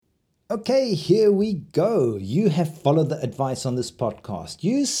Okay, here we go. You have followed the advice on this podcast.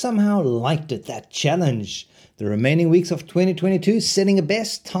 You somehow liked it, that challenge. The remaining weeks of 2022, setting a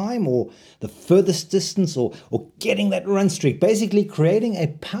best time or the furthest distance or getting that run streak. Basically creating a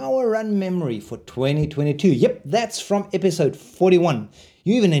power run memory for 2022. Yep, that's from episode 41.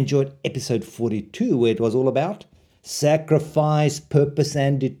 You even enjoyed episode 42 where it was all about sacrifice, purpose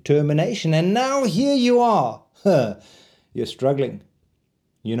and determination. And now here you are. You're struggling.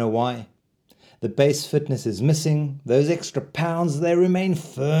 You know why? The base fitness is missing. Those extra pounds, they remain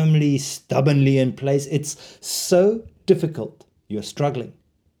firmly, stubbornly in place. It's so difficult. You're struggling.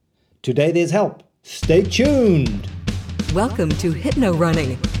 Today there's help. Stay tuned. Welcome to Hypno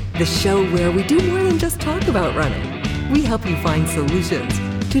Running, the show where we do more than just talk about running. We help you find solutions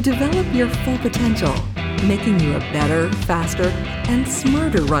to develop your full potential, making you a better, faster, and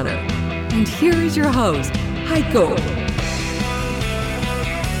smarter runner. And here is your host, Heiko.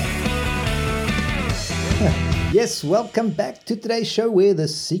 Yes, welcome back to today's show where the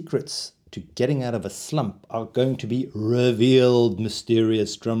secrets to getting out of a slump are going to be revealed.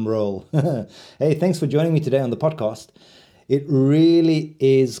 Mysterious drum roll. Hey, thanks for joining me today on the podcast. It really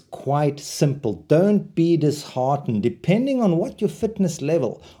is quite simple. Don't be disheartened. Depending on what your fitness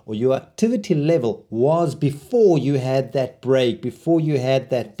level or your activity level was before you had that break, before you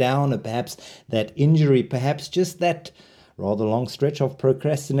had that down, or perhaps that injury, perhaps just that rather long stretch of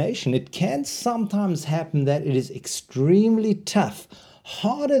procrastination, it can sometimes happen that it is extremely tough,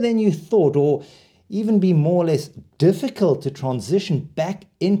 harder than you thought, or even be more or less difficult to transition back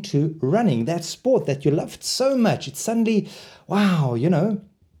into running, that sport that you loved so much. It's suddenly, wow,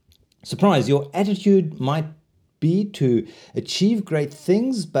 surprise, your attitude might be to achieve great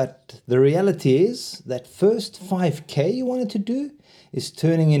things, but the reality is that first 5K you wanted to do is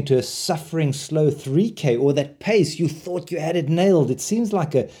turning into a suffering slow 3K, or that pace you thought you had it nailed. It seems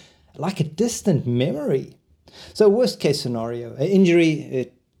like a distant memory. So worst case scenario, an injury,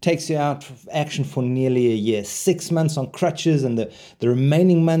 it takes you out of action for nearly a year, 6 months on crutches, and the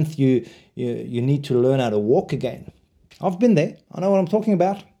remaining month you need to learn how to walk again. I've been there. I know what I'm talking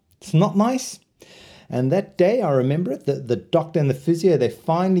about. It's not nice. And that day, I remember it, the doctor and the physio, they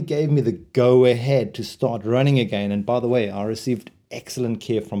finally gave me the go-ahead to start running again. And by the way, I received excellent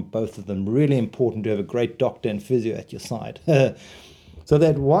care from both of them. Really important to have a great doctor and physio at your side. So the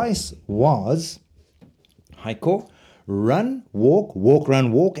advice was, Heiko, run, walk,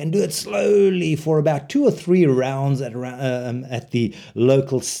 run, walk, and do it slowly for about 2 or 3 rounds at the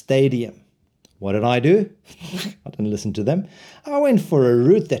local stadium. What did I do? I didn't listen to them. I went for a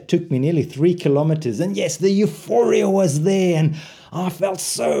route that took me nearly 3 kilometers. And yes, the euphoria was there and I felt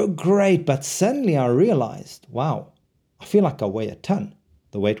so great. But suddenly I realized, wow, I feel like I weigh a ton.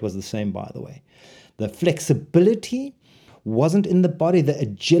 The weight was the same, by the way. The flexibility wasn't in the body. The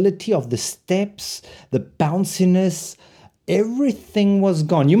agility of the steps, the bounciness, everything was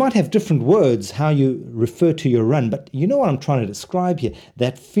gone. You might have different words how you refer to your run, but you know what I'm trying to describe here.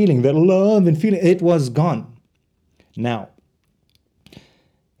 That feeling, that love and feeling, it was gone. Now,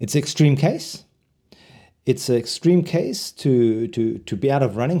 it's an extreme case. It's an extreme case to be out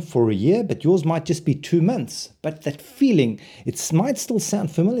of running for a year, but yours might just be 2 months. But that feeling, it might still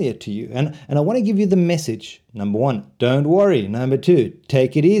sound familiar to you. And I want to give you the message. Number 1, don't worry. Number 2,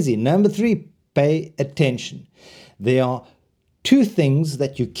 take it easy. Number 3, pay attention. There are 2 things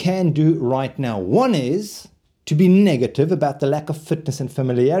that you can do right now. One is to be negative about the lack of fitness and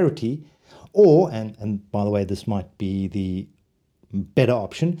familiarity, or, and by the way, this might be the better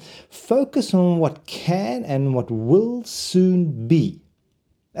option, focus on what can and what will soon be.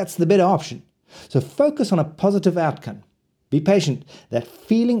 That's the better option. So focus on a positive outcome. Be patient. That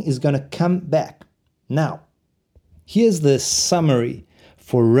feeling is going to come back. Now, here's the summary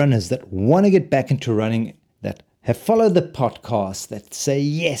for runners that want to get back into running, that have followed the podcast, that say,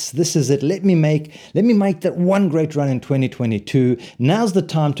 yes, this is it. Let me make that one great run in 2022. Now's the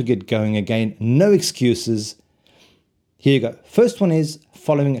time to get going again. No excuses. Here you go. First one is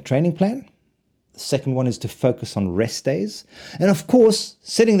following a training plan. The second one is to focus on rest days. And of course,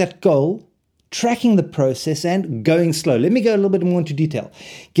 setting that goal, tracking the process and going slow. Let me go a little bit more into detail.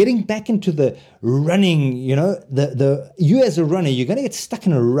 Getting back into the running, you as a runner, you're going to get stuck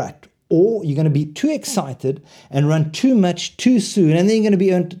in a rut, or you're going to be too excited and run too much too soon, and then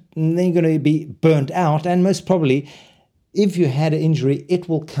you're going to be burnt out, and most probably, if you had an injury, it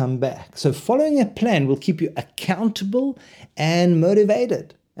will come back. So following a plan will keep you accountable and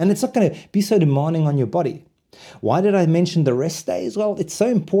motivated. And it's not going to be so demanding on your body. Why did I mention the rest days? Well, it's so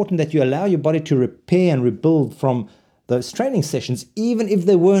important that you allow your body to repair and rebuild from those training sessions, even if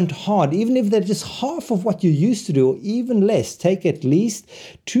they weren't hard, even if they're just half of what you used to do, or even less. Take at least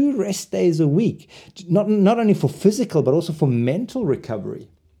 2 rest days a week, not only for physical, but also for mental recovery.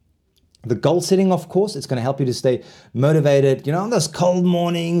 The goal setting, of course, it's going to help you to stay motivated. On those cold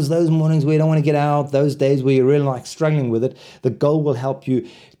mornings, those mornings where you don't want to get out, those days where you're really struggling with it, the goal will help you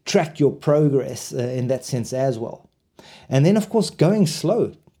track your progress in that sense as well. And then, of course, going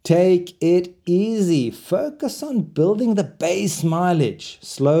slow. Take it easy. Focus on building the base mileage.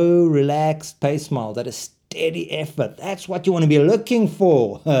 Slow, relaxed pace miles at a steady effort. That's what you want to be looking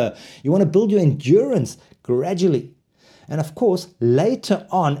for. You want to build your endurance gradually. And of course, later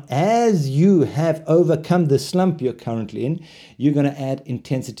on, as you have overcome the slump you're currently in, you're going to add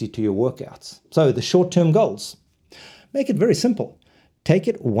intensity to your workouts. So the short-term goals, make it very simple. Take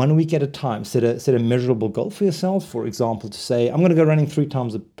it 1 week at a time. Set a measurable goal for yourself. For example, to say, I'm going to go running 3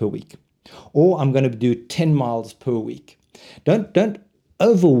 times per week, or I'm going to do 10 miles per week. Don't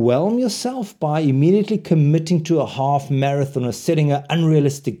overwhelm yourself by immediately committing to a half marathon or setting an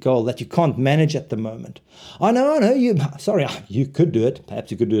unrealistic goal that you can't manage at the moment. I know, you could do it.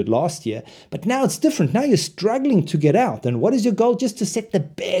 Perhaps you could do it last year, but now it's different. Now you're struggling to get out. And what is your goal? Just to set the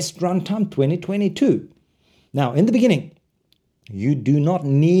best run time 2022. Now, in the beginning, you do not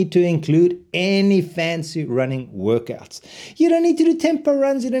need to include any fancy running workouts. You don't need to do tempo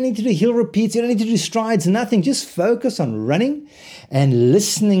runs. You don't need to do hill repeats. You don't need to do strides, nothing. Just focus on running and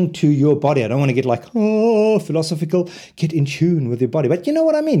listening to your body. I don't want to get philosophical. Get in tune with your body. But you know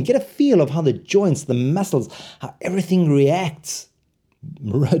what I mean? Get a feel of how the joints, the muscles, how everything reacts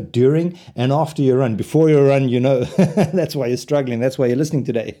during and after your run. Before your run, that's why you're struggling. That's why you're listening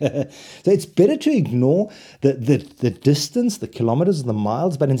today. So it's better to ignore the distance, the kilometers, the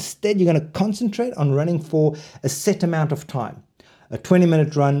miles, but instead you're going to concentrate on running for a set amount of time. A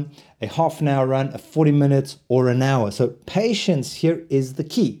 20-minute run, a half an hour run, a 40 minutes, or an hour. So patience here is the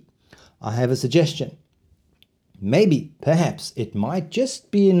key. I have a suggestion. Perhaps it might just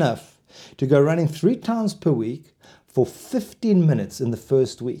be enough to go running 3 times per week for 15 minutes in the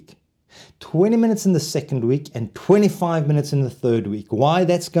first week, 20 minutes in the second week, and 25 minutes in the third week. Why?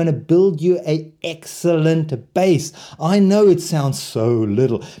 That's going to build you an excellent base. I know it sounds so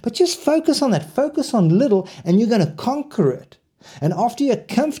little, but just focus on that. Focus on little, and you're going to conquer it. And after you're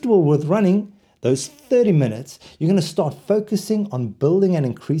comfortable with running those 30 minutes, you're going to start focusing on building and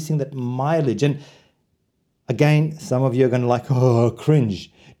increasing that mileage. And again, some of you are going to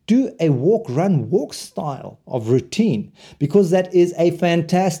cringe. Do a walk style of routine, because that is a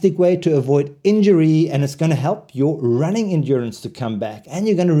fantastic way to avoid injury, and it's going to help your running endurance to come back, and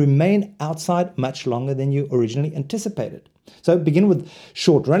you're going to remain outside much longer than you originally anticipated. So begin with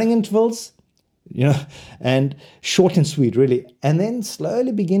short running intervals, and short and sweet, really, and then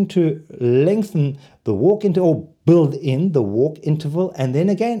slowly begin to lengthen the walk or build in the walk interval, and then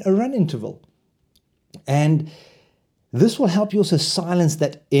again a run interval. And this will help you also silence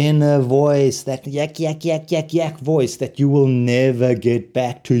that inner voice, that yak voice that you will never get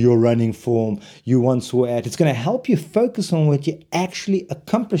back to your running form you once were at. It's going to help you focus on what you're actually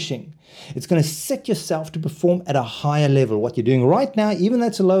accomplishing. It's going to set yourself to perform at a higher level. What you're doing right now, even though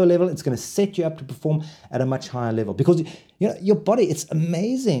it's a lower level, it's going to set you up to perform at a much higher level. Because your body, it's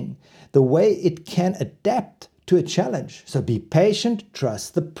amazing the way it can adapt to a challenge. So be patient,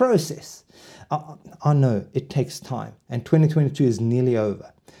 trust the process. I know it takes time, and 2022 is nearly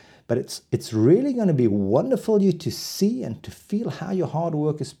over, but it's really going to be wonderful for you to see and to feel how your hard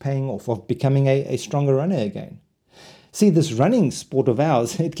work is paying off, of becoming a stronger runner again. See, this running sport of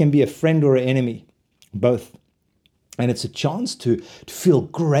ours, it can be a friend or an enemy, both. And it's a chance to feel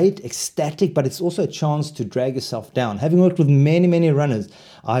great, ecstatic, but it's also a chance to drag yourself down. Having worked with many, many runners,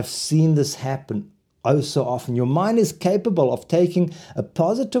 I've seen this happen so often. Your mind is capable of taking a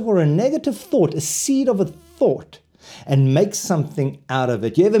positive or a negative thought, a seed of a thought, and make something out of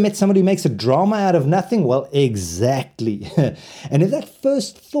it. You ever met somebody who makes a drama out of nothing? Well, exactly. And if that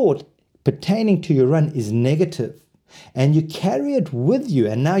first thought pertaining to your run is negative, and you carry it with you,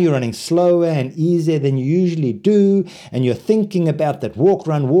 and now you're running slower and easier than you usually do, and you're thinking about that walk,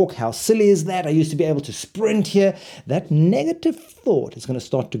 run, walk, how silly is that? I used to be able to sprint here. That negative thought is going to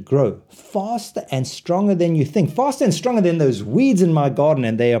start to grow faster and stronger than you think, faster and stronger than those weeds in my garden,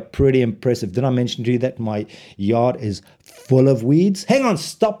 and they are pretty impressive. Did I mention to you that my yard is full of weeds? Hang on,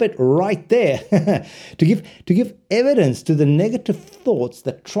 stop it right there. To give evidence to the negative thoughts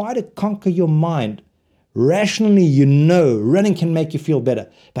that try to conquer your mind. Rationally, running can make you feel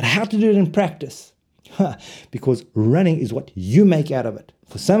better. But how to do it in practice? Because running is what you make out of it.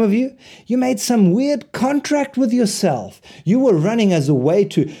 For some of you, you made some weird contract with yourself. You were running as a way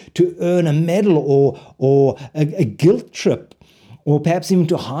to earn a medal or a guilt trip, or perhaps even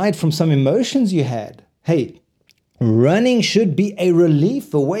to hide from some emotions you had. Hey, running should be a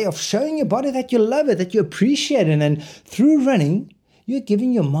relief, a way of showing your body that you love it, that you appreciate it. And through running, you're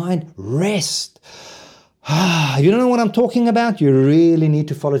giving your mind rest. You don't know what I'm talking about? You really need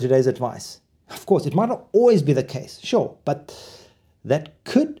to follow today's advice. Of course, it might not always be the case, sure, but that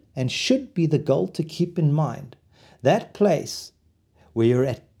could and should be the goal to keep in mind. That place where you're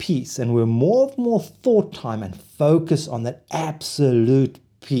at peace and where more thought time and focus on that absolute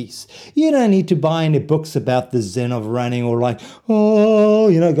peace. You don't need to buy any books about the Zen of running or go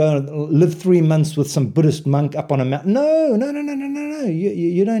and live 3 months with some Buddhist monk up on a mountain. No.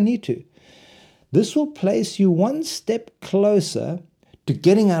 You don't need to. This will place you one step closer to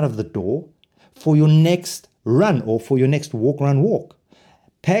getting out of the door for your next run or for your next walk.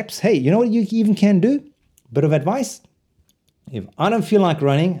 Perhaps, hey, you know what you even can do? Bit of advice. If I don't feel like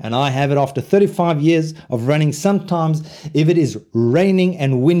running, and I have it after 35 years of running, sometimes if it is raining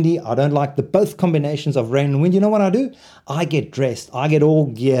and windy, I don't like both combinations of rain and wind. You know what I do? I get dressed, I get all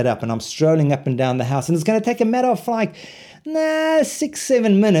geared up, and I'm strolling up and down the house, and it's going to take a matter of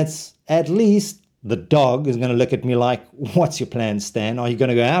 6-7 minutes at least. The dog is going to look at me like, what's your plan, Stan? Are you going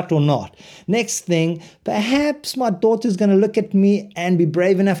to go out or not? Next thing, perhaps my daughter's going to look at me and be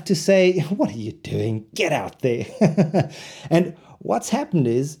brave enough to say, what are you doing? Get out there. And what's happened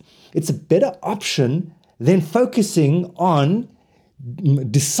is it's a better option than focusing on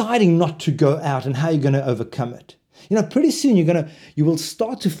deciding not to go out and how you're going to overcome it. Pretty soon you will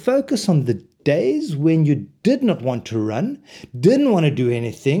start to focus on the days when you did not want to run, didn't want to do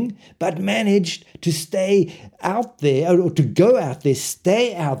anything, but managed to stay out there or to go out there,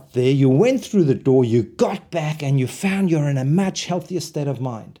 stay out there. You went through the door, you got back, and you found you're in a much healthier state of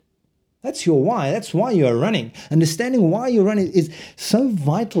mind. That's your why. That's why you're running. Understanding why you're running is so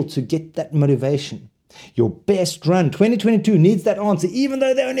vital to get that motivation. Your best run, 2022, needs that answer. Even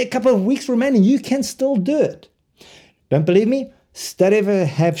though there are only a couple of weeks remaining, you can still do it. Don't believe me?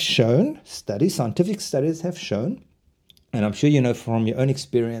 Scientific studies have shown, and I'm sure you know from your own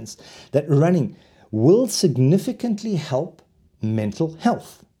experience, that running will significantly help mental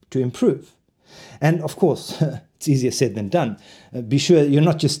health to improve. And of course, it's easier said than done. Be sure you're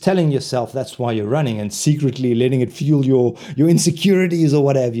not just telling yourself that's why you're running and secretly letting it fuel your insecurities or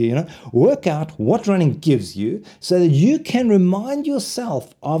whatever, Work out what running gives you so that you can remind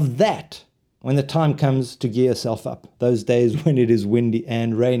yourself of that when the time comes to gear yourself up, those days when it is windy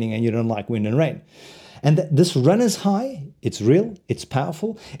and raining and you don't like wind and rain. And this runner's high, it's real, it's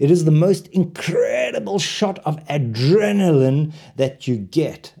powerful. It is the most incredible shot of adrenaline that you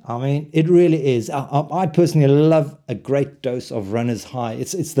get. I mean, it really is. I personally love a great dose of runner's high.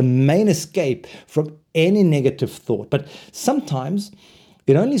 It's the main escape from any negative thought. But sometimes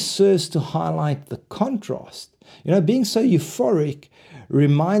it only serves to highlight the contrast. Being so euphoric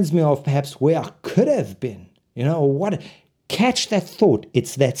reminds me of perhaps where I could have been, or what. Catch that thought.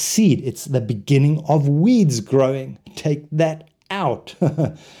 It's that seed. It's the beginning of weeds growing. Take that out.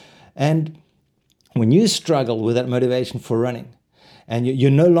 And when you struggle with that motivation for running, and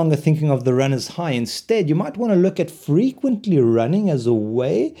you're no longer thinking of the runner's high, instead, you might want to look at frequently running as a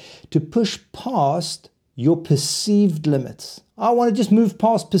way to push past your perceived limits. I want to just move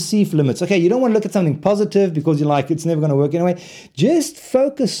past perceived limits. Okay, you don't want to look at something positive because you're like, it's never going to work anyway. Just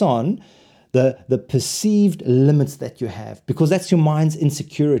focus on the perceived limits that you have, because that's your mind's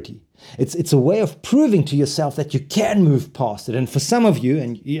insecurity. It's a way of proving to yourself that you can move past it. And for some of you,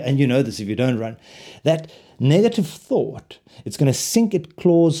 and you know this if you don't run, that negative thought, it's going to sink its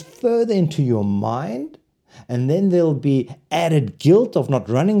claws further into your mind. And then there'll be added guilt of not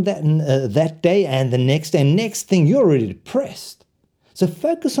running that day and the next day. And next thing, you're already depressed. So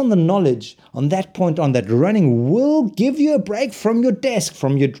focus on the knowledge on that point on that running will give you a break from your desk,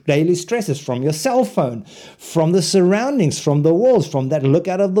 from your daily stresses, from your cell phone, from the surroundings, from the walls, from that look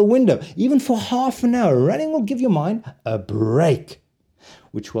out of the window. Even for half an hour, running will give your mind a break,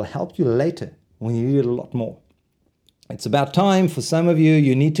 which will help you later when you need it a lot more. It's about time for some of you.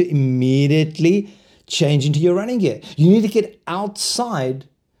 You need to immediately change into your running gear. You need to get outside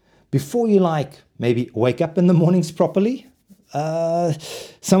before you maybe wake up in the mornings properly.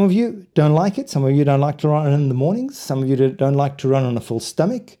 Some of you don't like it. Some of you don't like to run in the mornings. Some of you don't like to run on a full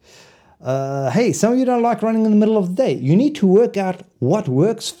stomach. Some of you don't like running in the middle of the day. You need to work out what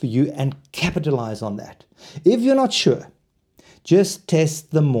works for you and capitalize on that. If you're not sure, just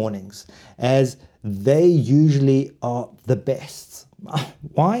test the mornings, as they usually are the best.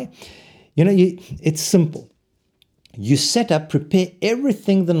 Why? It's simple. you set up, prepare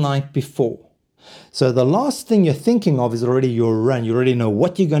everything the night before. So the last thing you're thinking of is already your run. You already know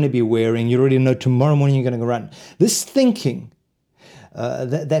what you're going to be wearing. You already know tomorrow morning you're going to go run. This thinking,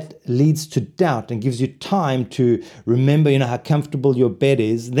 that leads to doubt and gives you time to remember, how comfortable your bed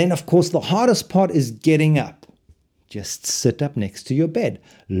is. Then, of course, the hardest part is getting up. Just sit up next to your bed.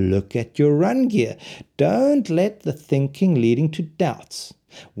 Look at your run gear. Don't let the thinking leading to doubts.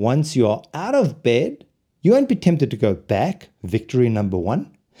 Once you are out of bed, you won't be tempted to go back. Victory number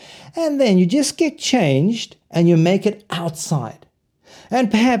 1. And then you just get changed and you make it outside.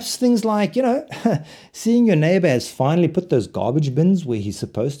 And perhaps things like, seeing your neighbor has finally put those garbage bins where he's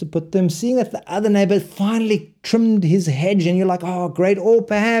supposed to put them, seeing that the other neighbor finally trimmed his hedge and you're like, oh, great. Or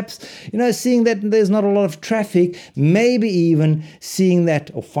perhaps, seeing that there's not a lot of traffic, maybe even seeing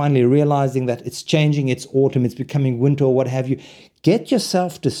that or finally realizing that it's changing, it's autumn, it's becoming winter or what have you. Get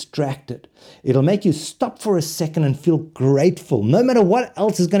yourself distracted. It'll make you stop for a second and feel grateful. No matter what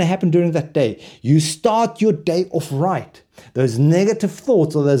else is going to happen during that day, you start your day off right. Those negative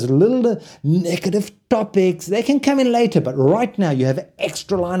thoughts or those little negative topics, they can come in later, but right now you have an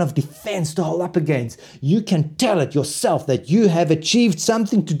extra line of defense to hold up against. You can tell it yourself that you have achieved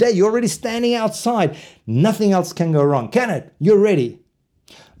something today. You're already standing outside. Nothing else can go wrong, can it? You're ready.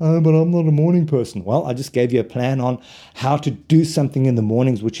 But I'm not a morning person. Well, I just gave you a plan on how to do something in the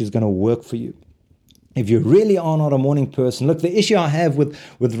mornings which is going to work for you. If you really are not a morning person, look, the issue I have with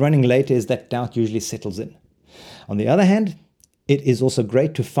running later is that doubt usually settles in. On the other hand, it is also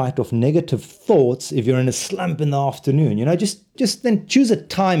great to fight off negative thoughts if you're in a slump in the afternoon. Just then choose a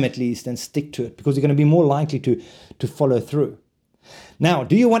time at least and stick to it because you're going to be more likely to follow through. Now,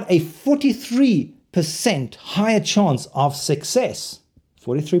 do you want a 43% higher chance of success?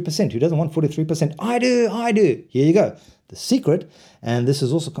 43%. Who doesn't want 43%? I do. Here you go. The secret, and this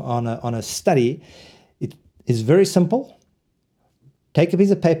is also on a study, it is very simple. Take a piece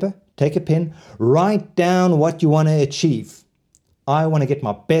of paper, take a pen, write down what you want to achieve. I want to get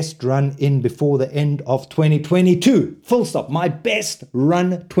my best run in before the end of 2022. Full stop. My best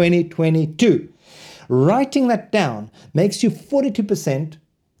run 2022. Writing that down makes you 43%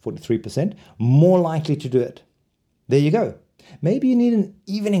 more likely to do it. There you go. Maybe you need an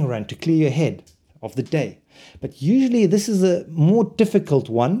evening run to clear your head of the day. But usually this is a more difficult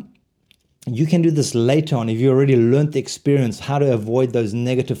one. You can do this later on if you already learned the experience, how to avoid those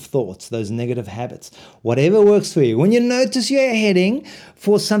negative thoughts, those negative habits. Whatever works for you. When you notice you're heading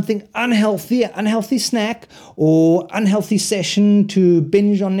for something unhealthy, an unhealthy snack or unhealthy session to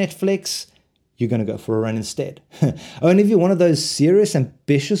binge on Netflix, you're going to go for a run instead. Only if you're one of those serious,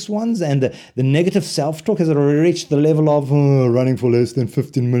 ambitious ones and the negative self-talk has already reached the level of running for less than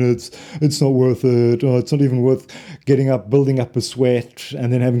 15 minutes, it's not worth it, it's not even worth getting up, building up a sweat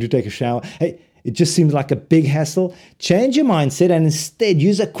and then having to take a shower. Hey, it just seems like a big hassle. Change your mindset and instead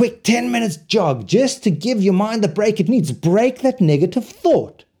use a quick 10 minutes jog just to give your mind the break it needs. Break that negative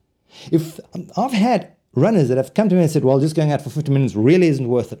thought. If I've had runners that have come to me and said, well, just going out for 50 minutes really isn't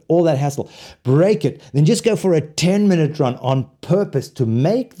worth it, all that hassle. Break it. Then just go for a 10-minute run on purpose to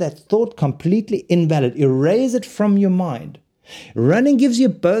make that thought completely invalid. Erase it from your mind. Running gives you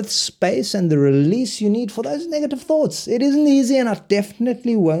both space and the release you need for those negative thoughts. It isn't easy, and I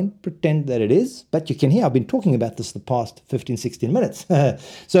definitely won't pretend that it is. But you can hear I've been talking about this the past 15, 16 minutes.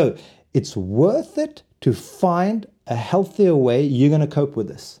 So it's worth it to find a healthier way you're going to cope with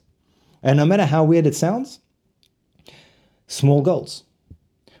this. And no matter how weird it sounds, small goals.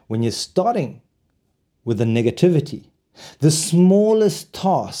 When you're starting with the negativity, the smallest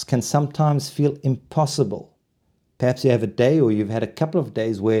task can sometimes feel impossible. Perhaps you have a day or you've had a couple of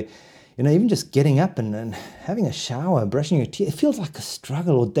days where, even just getting up and having a shower, brushing your teeth, it feels like a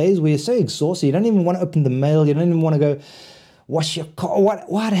struggle. Or days where you're so exhausted, you don't even want to open the mail, you don't even want to go wash your car,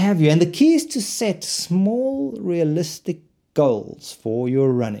 what have you. And the key is to set small, realistic goals for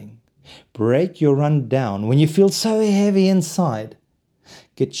your running. Break your run down. When you feel so heavy inside,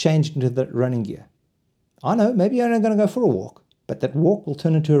 get changed into that running gear. I know, maybe you're only going to go for a walk, but that walk will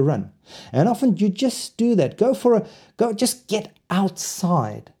turn into a run. And often you just do that. Just get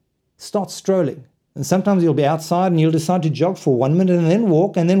outside. Start strolling. And sometimes you'll be outside and you'll decide to jog for 1 minute and then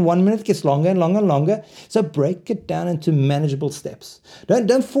walk, and then 1 minute gets longer and longer and longer. So break it down into manageable steps.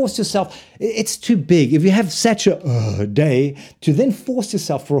 Don't force yourself. It's too big. If you have such a day, to then force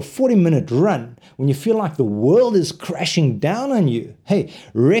yourself for a 40-minute run when you feel like the world is crashing down on you, hey,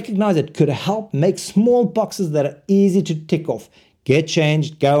 recognize it could help. Make small boxes that are easy to tick off. Get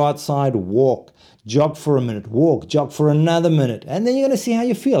changed, go outside, walk, jog for a minute, walk, jog for another minute, and then you're going to see how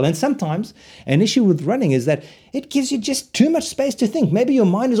you feel. And sometimes an issue with running is that it gives you just too much space to think. Maybe your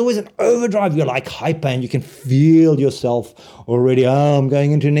mind is always in overdrive. You're like hyper and you can feel yourself already, I'm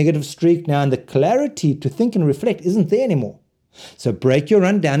going into a negative streak now, and the clarity to think and reflect isn't there anymore. So break your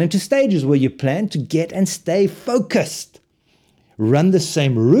run down into stages where you plan to get and stay focused. Run the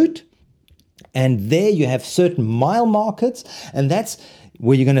same route, and there you have certain mile markers, and that's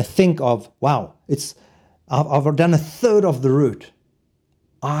where you're going to think of, wow, I've done a third of the route.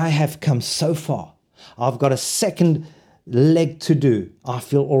 I have come so far. I've got a second leg to do. I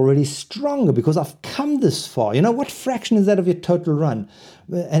feel already stronger because I've come this far. You know, what fraction is that of your total run?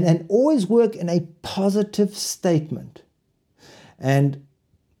 And always work in a positive statement. And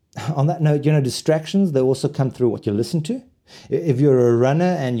on that note, you know, distractions, they also come through what you listen to. If you're a runner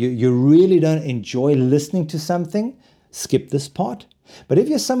and you really don't enjoy listening to something, skip this part. But if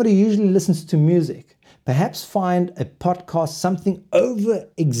you're somebody who usually listens to music, perhaps find a podcast, something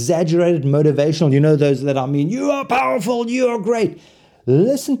over-exaggerated motivational. You know those that you are powerful, you are great.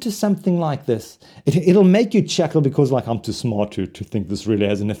 Listen to something like this. It'll make you chuckle because I'm too smart to think this really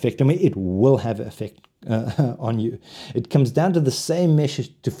has an effect on me. It will have an effect on you. It comes down to the same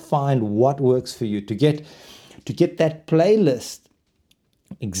message to find what works for you, to get that playlist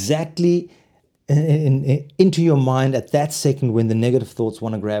exactly into your mind at that second when the negative thoughts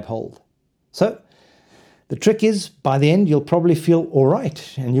want to grab hold. So the trick is, by the end, you'll probably feel all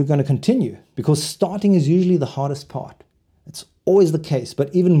right and you're going to continue, because starting is usually the hardest part. It's always the case,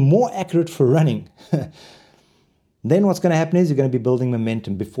 but even more accurate for running. Then what's going to happen is you're going to be building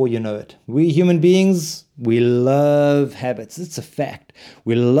momentum before you know it. We human beings, we love habits. It's a fact.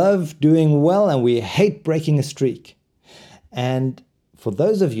 We love doing well and we hate breaking a streak. And for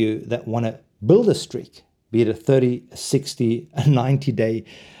those of you that want to build a streak, be it a 30, a 60, a 90-day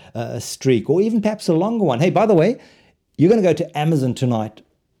streak, or even perhaps a longer one. Hey, by the way, you're going to go to Amazon tonight.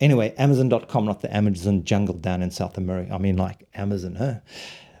 Anyway, Amazon.com, not the Amazon jungle down in South America. Like Amazon, huh?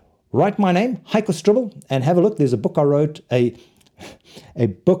 Write my name, Heiko Stribble, and have a look. There's a book I wrote, a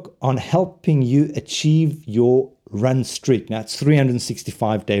book on helping you achieve your run streak. Now, it's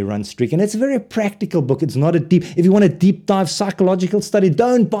 365-day run streak, and it's a very practical book. It's not if you want a deep dive psychological study,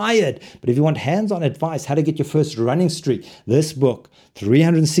 don't buy it. But if you want hands-on advice, how to get your first running streak, this book,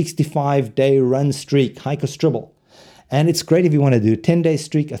 365-day run streak, Heiko Stribble. And it's great if you want to do a 10-day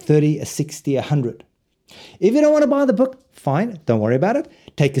streak, a 30, a 60, a 100. If you don't want to buy the book, fine, don't worry about it.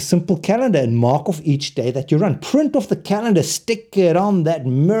 Take a simple calendar and mark off each day that you run. Print off the calendar, stick it on that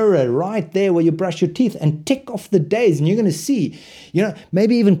mirror right there where you brush your teeth, and tick off the days. And you're going to see,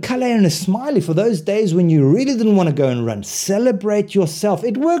 maybe even color in a smiley for those days when you really didn't want to go and run. Celebrate yourself.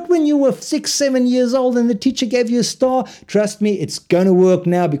 It worked when you were 6, 7 years old and the teacher gave you a star. Trust me, it's going to work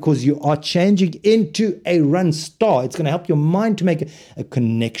now because you are changing into a run star. It's going to help your mind to make a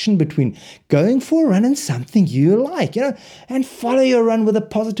connection between going for a run and something you like, and follow your run with a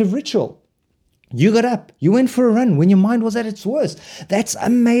positive ritual. You got up, you went for a run when your mind was at its worst. That's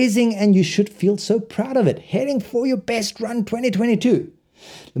amazing, and you should feel so proud of it. Heading for your best run 2022.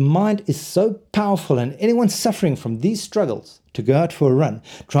 The mind is so powerful, and anyone suffering from these struggles to go out for a run,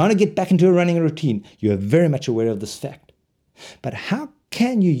 trying to get back into a running routine, you are very much aware of this fact. But how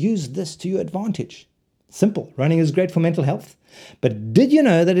can you use this to your advantage? Simple. Running is great for mental health. But did you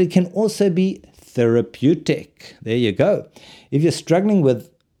know that it can also be therapeutic? There you go. If you're struggling with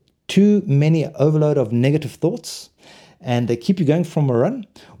too many overload of negative thoughts and they keep you going from a run,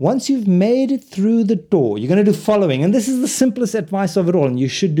 once you've made it through the door, you're going to do following. And this is the simplest advice of it all, and you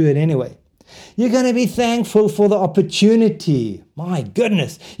should do it anyway. You're going to be thankful for the opportunity. My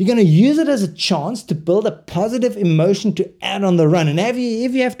goodness. You're going to use it as a chance to build a positive emotion to add on the run. And if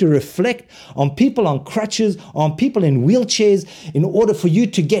you have to reflect on people on crutches, on people in wheelchairs, in order for you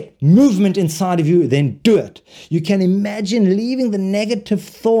to get movement inside of you, then do it. You can imagine leaving the negative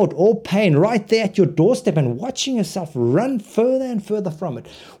thought or pain right there at your doorstep and watching yourself run further and further from it,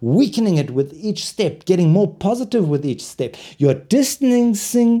 weakening it with each step, getting more positive with each step. You're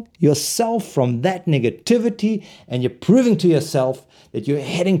distancing yourself from that negativity, and you're proving to yourself that you're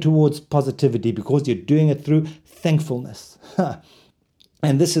heading towards positivity because you're doing it through thankfulness.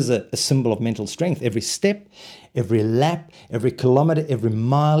 And this is a symbol of mental strength. Every step, every lap, every kilometer, every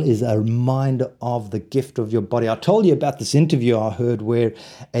mile is a reminder of the gift of your body. I told you about this interview I heard where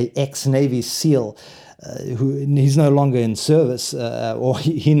a ex-Navy SEAL, he's no longer in service, or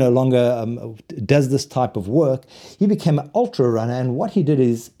he no longer does this type of work. He became an ultra runner, and what he did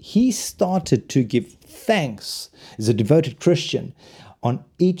is he started to give thanks, as a devoted Christian, on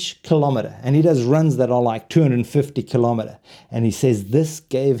each kilometer. And he does runs that are like 250 kilometer. And he says this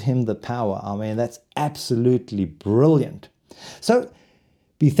gave him the power. I mean, that's absolutely brilliant. So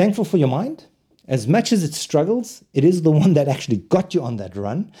be thankful for your mind. As much as it struggles, it is the one that actually got you on that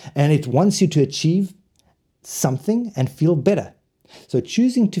run, and it wants you to achieve something and feel better. So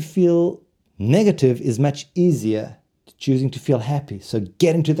choosing to feel negative is much easier than choosing to feel happy. So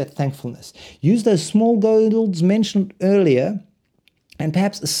get into that thankfulness. Use those small goals mentioned earlier and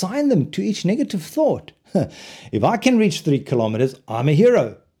perhaps assign them to each negative thought. If I can reach 3 kilometers, I'm a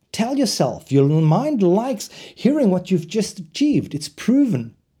hero. Tell yourself. Your mind likes hearing what you've just achieved. It's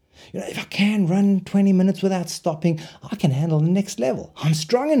proven. If I can run 20 minutes without stopping, I can handle the next level. I'm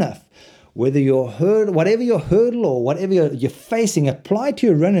strong enough. Whatever your hurdle or whatever you're facing, apply to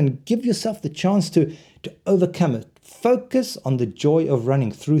your run and give yourself the chance to overcome it. Focus on the joy of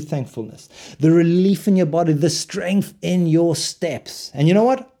running through thankfulness, the relief in your body, the strength in your steps. And you know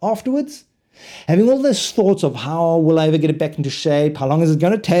what? Afterwards, having all those thoughts of how will I ever get it back into shape? How long is it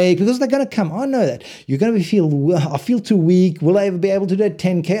going to take? Because they're going to come. I know that. You're going to I feel too weak. Will I ever be able to do a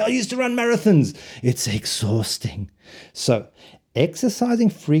 10K? I used to run marathons. It's exhausting. So exercising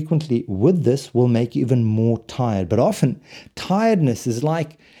frequently with this will make you even more tired. But often tiredness is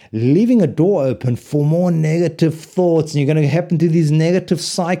like leaving a door open for more negative thoughts. And you're going to happen to these negative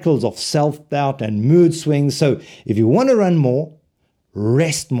cycles of self-doubt and mood swings. So if you want to run more,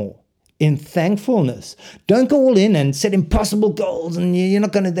 rest more. In thankfulness. Don't go all in and set impossible goals, and they're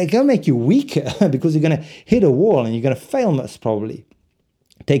going to make you weaker because you're going to hit a wall and you're going to fail most probably.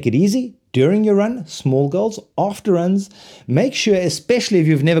 Take it easy during your run, small goals, after runs. Make sure, especially if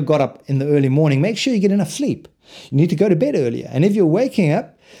you've never got up in the early morning, make sure you get enough sleep. You need to go to bed earlier. And if you're waking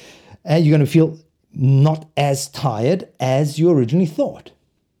up, you're going to feel not as tired as you originally thought.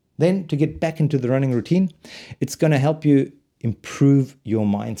 Then to get back into the running routine, it's going to help you improve your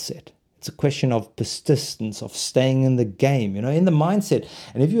mindset. It's a question of persistence, of staying in the game, in the mindset.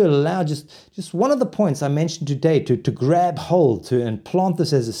 And if you allow just one of the points I mentioned today to grab hold and plant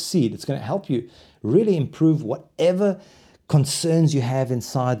this as a seed, it's going to help you really improve whatever concerns you have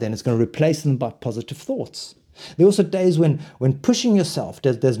inside then. It's going to replace them by positive thoughts. There are also days when pushing yourself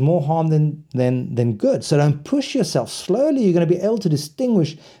does more harm than good. So don't push yourself. Slowly you're going to be able to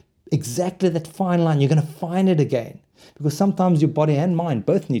distinguish exactly that fine line. You're going to find it again. Because sometimes your body and mind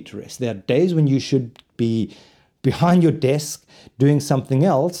both need to rest. There are days when you should be behind your desk doing something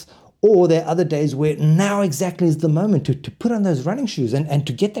else, or there are other days where now exactly is the moment to put on those running shoes and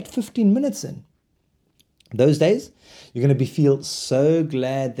to get that 15 minutes in. Those days, you're going to feel so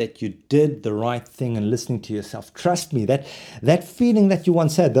glad that you did the right thing and listening to yourself. Trust me, that feeling that you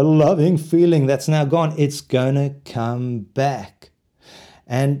once had, the loving feeling that's now gone, it's going to come back.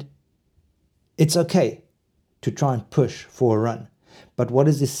 And it's okay to try and push for a run. But what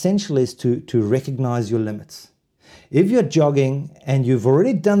is essential is to recognize your limits. If you're jogging and you've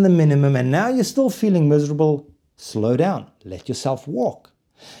already done the minimum and now you're still feeling miserable, slow down. Let yourself walk.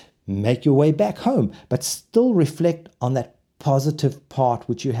 Make your way back home, but still reflect on that positive part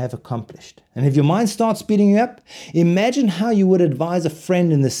which you have accomplished. And if your mind starts beating you up, imagine how you would advise a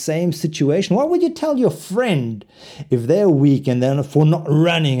friend in the same situation. What would you tell your friend if they're weak and they're for not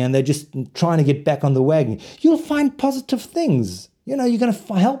running and they're just trying to get back on the wagon? You'll find positive things. You're going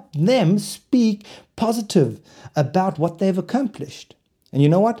to help them speak positive about what they've accomplished. And you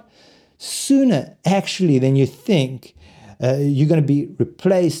know what? Sooner actually than you think, you're going to be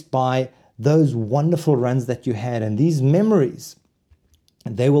replaced by those wonderful runs that you had, and these memories,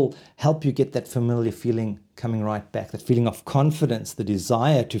 they will help you get that familiar feeling coming right back, that feeling of confidence, the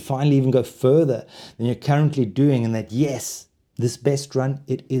desire to finally even go further than you're currently doing, and that yes, this best run,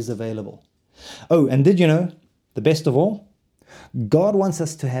 it is available. Oh, and did you know, the best of all, God wants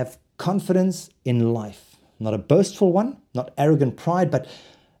us to have confidence in life, not a boastful one, not arrogant pride, but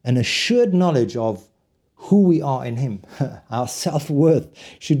an assured knowledge of who we are in Him. Our self-worth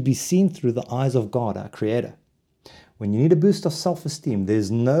should be seen through the eyes of God, our Creator. When you need a boost of self-esteem, there's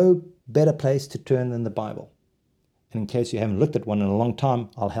no better place to turn than the Bible. And in case you haven't looked at one in a long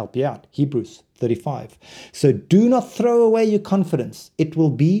time, I'll help you out. Hebrews 35. So do not throw away your confidence. It will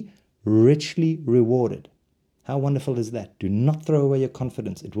be richly rewarded. How wonderful is that? Do not throw away your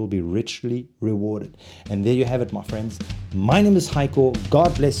confidence. It will be richly rewarded. And there you have it, my friends. My name is Heiko.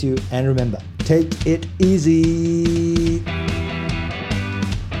 God bless you. And remember, take it easy.